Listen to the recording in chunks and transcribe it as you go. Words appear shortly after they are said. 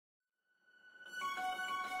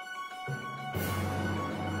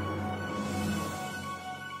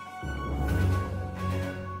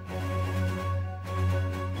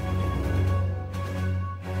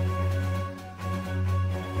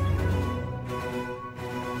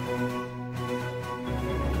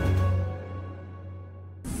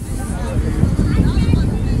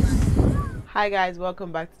Hi guys,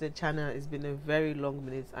 welcome back to the channel. It's been a very long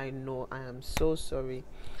minute. I know. I am so sorry.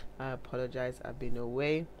 I apologize. I've been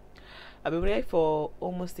away. I've been away for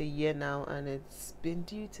almost a year now, and it's been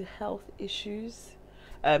due to health issues.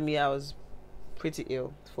 Yeah, I was pretty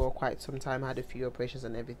ill for quite some time. I had a few operations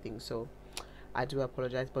and everything, so I do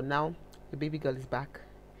apologize. But now the baby girl is back.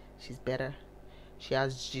 She's better. She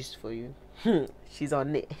has gist for you. She's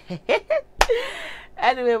on it.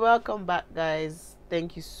 Anyway, welcome back, guys.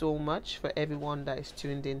 Thank you so much for everyone that is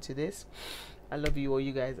tuned into this. I love you all.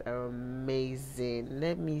 You guys are amazing.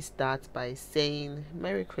 Let me start by saying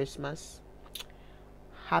Merry Christmas,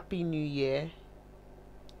 Happy New Year,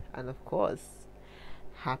 and of course,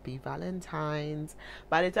 Happy Valentine's.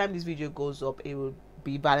 By the time this video goes up, it will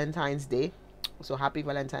be Valentine's Day. So happy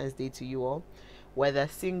Valentine's Day to you all. Whether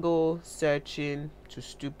single, searching, to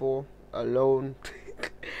stupor, alone,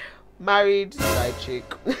 married, side chick,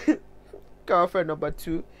 girlfriend number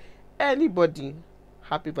 2, anybody,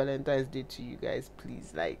 happy Valentine's Day to you guys.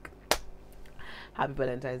 Please, like, happy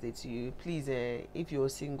Valentine's Day to you. Please, if you're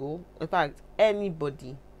single, in fact,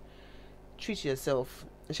 anybody, treat yourself,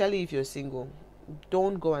 especially if you're single.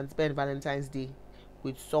 Don't go and spend Valentine's Day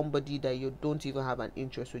with somebody that you don't even have an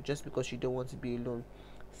interest with just because you don't want to be alone.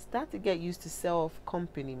 Start to get used to self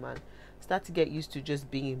company, man. Start to get used to just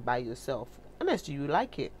being by yourself. Honestly, you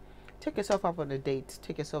like it. Take yourself out on a date.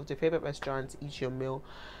 Take yourself to your favorite restaurant, eat your meal,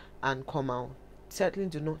 and come out. Certainly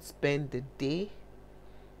do not spend the day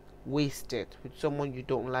wasted with someone you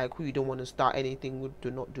don't like, who you don't want to start anything with. Do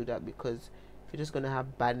not do that, because you're just going to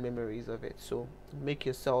have bad memories of it. So make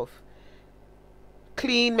yourself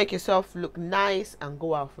clean, make yourself look nice, and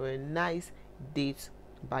go out for a nice date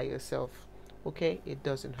by yourself. Okay, it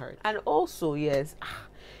doesn't hurt. And also, yes,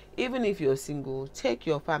 even if you're single, take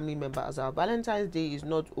your family members out. Valentine's Day is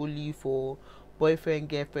not only for boyfriend,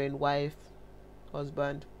 girlfriend, wife,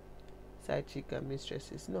 husband, side chick, and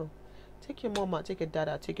mistresses. No, take your mom out, take your dad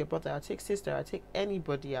out, take your brother out, take sister out, take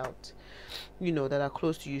anybody out, you know, that are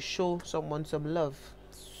close to you. Show someone some love.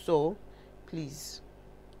 So please,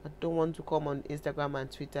 I don't want to come on Instagram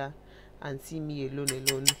and Twitter and see me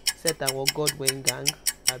alone. Said that what God went gang.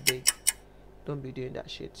 I beg, don't be doing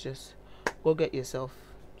that shit. Just go get yourself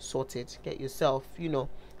sorted. Get yourself, you know,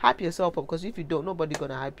 hype yourself up, because if you don't, nobody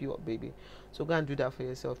gonna hype you up, baby. So go and do that for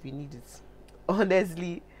yourself. You need it.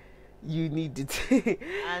 Honestly, you need it.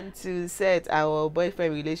 And to set our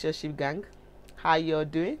boyfriend relationship gang, how you're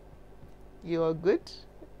doing? You are good?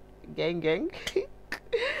 Gang.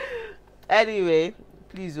 Anyway,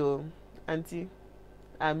 please, oh, auntie,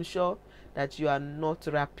 I'm sure that you are not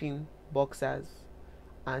wrapping boxers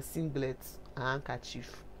and singlets and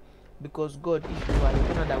handkerchief, because God, if you are the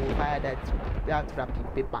one that will fire that wrapping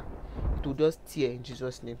paper, it will just tear in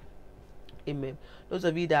Jesus' name. Amen. Those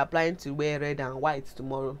of you that are planning to wear red and white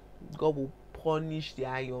tomorrow, God will punish the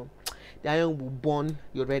iron. The iron will burn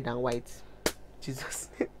your red and white. Jesus.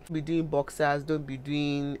 Don't be doing boxers, don't be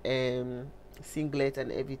doing singlet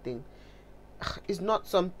and everything. It's not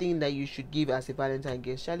something that you should give as a Valentine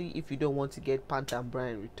gift, especially if you don't want to get pant and bra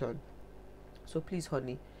in return. So please,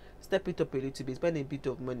 honey, step it up a little bit, spend a bit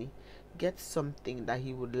of money, get something that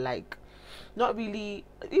he would like. Not really,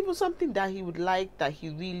 even something that he would like, that he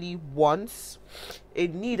really wants, a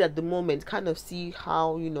need at the moment. Kind of see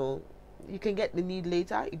how, you know, you can get the need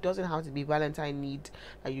later. It doesn't have to be Valentine need,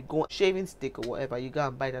 like you go shaving stick or whatever, you go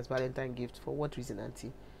and buy it as Valentine gift. For what reason,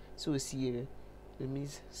 auntie? So see, it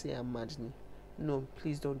means say I'm mad. No,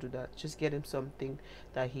 please don't do that. Just get him something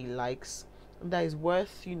that he likes, that is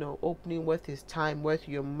worth, you know, opening, worth his time, worth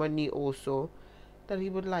your money also, that he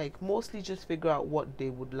would like. Mostly just figure out what they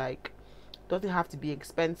would like. Doesn't have to be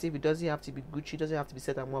expensive. It doesn't have to be Gucci. It doesn't have to be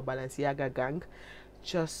set and more Balenciaga gang.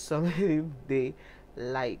 Just something they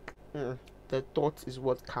like. The thought is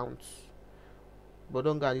what counts. But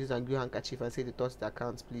don't go and use a green handkerchief and say the thoughts that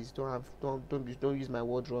counts, please. Don't use my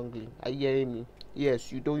word wrongly. Are you hearing me?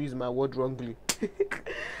 Yes, you don't use my word wrongly.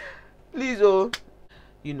 Please, oh,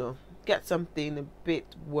 you know, get something a bit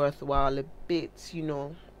worthwhile, a bit, you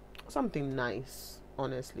know, something nice.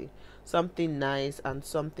 Honestly, something nice and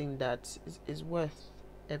something that is worth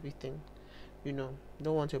everything. You know,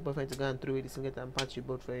 don't want your boyfriend to go and throw away the singlet and pants you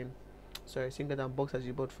bought for him. Sorry, singlet and boxers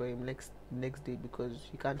you bought for him next day, because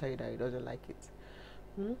you can't tell you that he doesn't like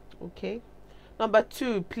it. Okay. Number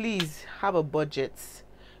 2, please have a budget.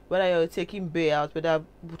 Whether you're taking bay out, whether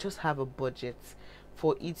just have a budget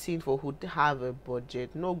for eating, for who, have a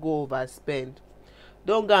budget. No go overspend.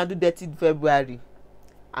 Don't go and do dirty in February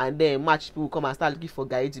and then March people come and start looking for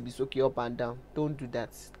guy to be soaking up and down. Don't do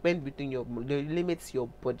that. Spend within your limits, your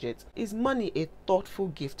budget. Is money a thoughtful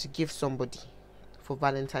gift to give somebody for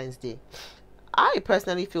Valentine's Day? I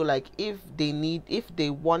personally feel like if they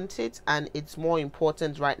want it and it's more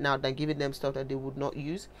important right now than giving them stuff that they would not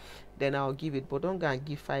use, then I'll give it. But don't go and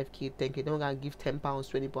give 5k, 10k, don't go and give £10,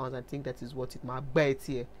 £20 and think that is what it might buy it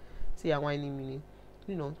here. See, I'm whining meaning,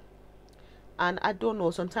 you know. And I don't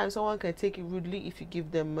know, sometimes someone can take it rudely if you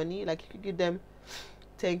give them money. Like if you give them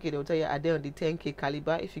 10k, they'll tell you, are they on the 10k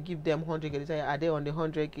caliber? If you give them 100k, they'll tell you, are they on the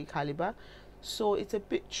 100k caliber? So it's a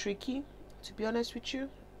bit tricky, to be honest with you.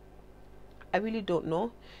 I really don't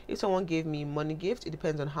know. If someone gave me money gift, it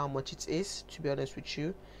depends on how much it is, to be honest with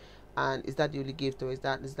you. And is that the only gift, or is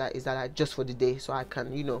that like just for the day, so I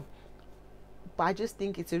can, you know. But I just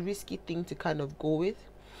think it's a risky thing to kind of go with,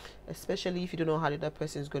 especially if you don't know how the other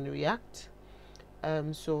person is going to react.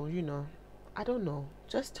 So you know, I don't know.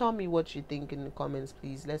 Just tell me what you think in the comments,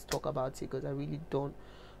 please. Let's talk about it, because I really don't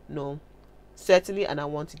know, certainly, and I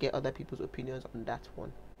want to get other people's opinions on that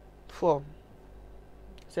one. 4.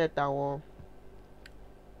 Set that one.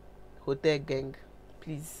 Hotel gang,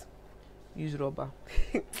 please use rubber.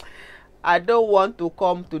 I don't want to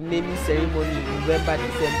come to naming ceremony in November,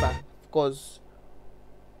 December, because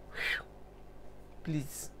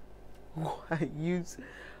please go and use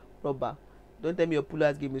rubber. Don't tell me your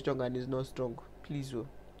puller's game is strong and it's not strong. Please, oh,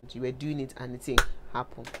 you were doing it and it ain't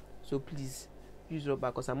happen. So please use rubber,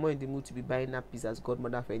 because I'm more in the mood to be buying nappies as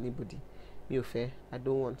godmother for anybody. Me affair, I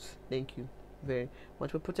don't want. Thank you very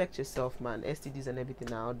much. But protect yourself, man. STDs and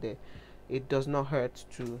everything are out there. It does not hurt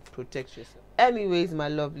to protect yourself. Anyways, my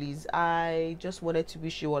lovelies, I just wanted to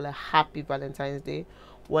wish you all a happy Valentine's Day.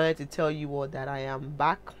 Wanted to tell you all that I am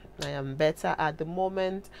back. I am better at the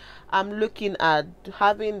moment. I'm looking at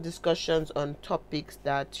having discussions on topics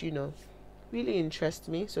that, you know, really interest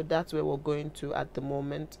me. So that's where we're going to at the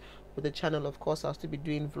moment. With the channel, of course, I'll still be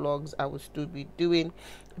doing vlogs. I will still be doing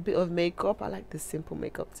a bit of makeup. I like the simple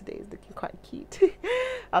makeup today. It's looking quite cute.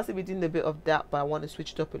 I'll still be doing a bit of that, but I want to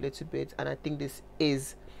switch it up a little bit, and I think this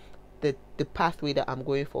is the pathway that I'm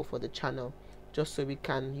going for the channel, just so we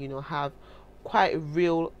can, you know, have quite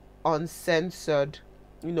real uncensored,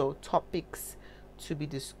 you know, topics to be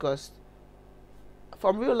discussed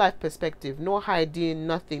from real life perspective. No hiding,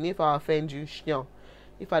 nothing. If I offend you,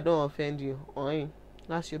 if I don't offend you,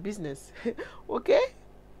 that's your business. Okay,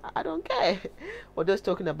 I don't care. We're just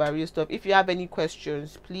talking about real stuff. If you have any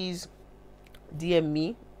questions, please DM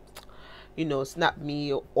me, you know, snap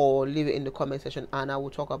me, or leave it in the comment section, and I will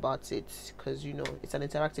talk about it, because, you know, it's an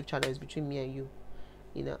interactive channel. It's between me and you,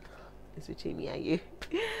 you know, it's between me and you.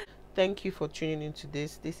 Thank you for tuning into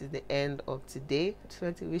this. This is the end of today. I just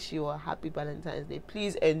want to wish you a happy Valentine's Day.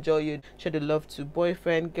 Please enjoy it. Share the love to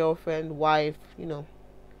boyfriend, girlfriend, wife, you know.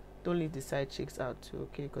 Don't leave the side chicks out too,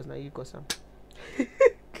 okay? Because now you got some.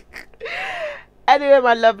 Anyway,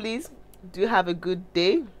 my lovelies, do have a good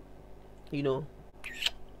day. You know,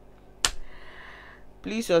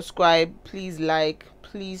 please subscribe, please like,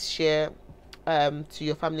 please share to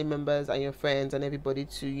your family members and your friends and everybody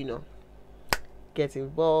to, you know, get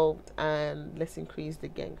involved, and let's increase the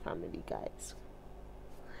gang family, guys.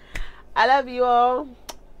 I love you all.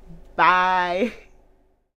 Bye.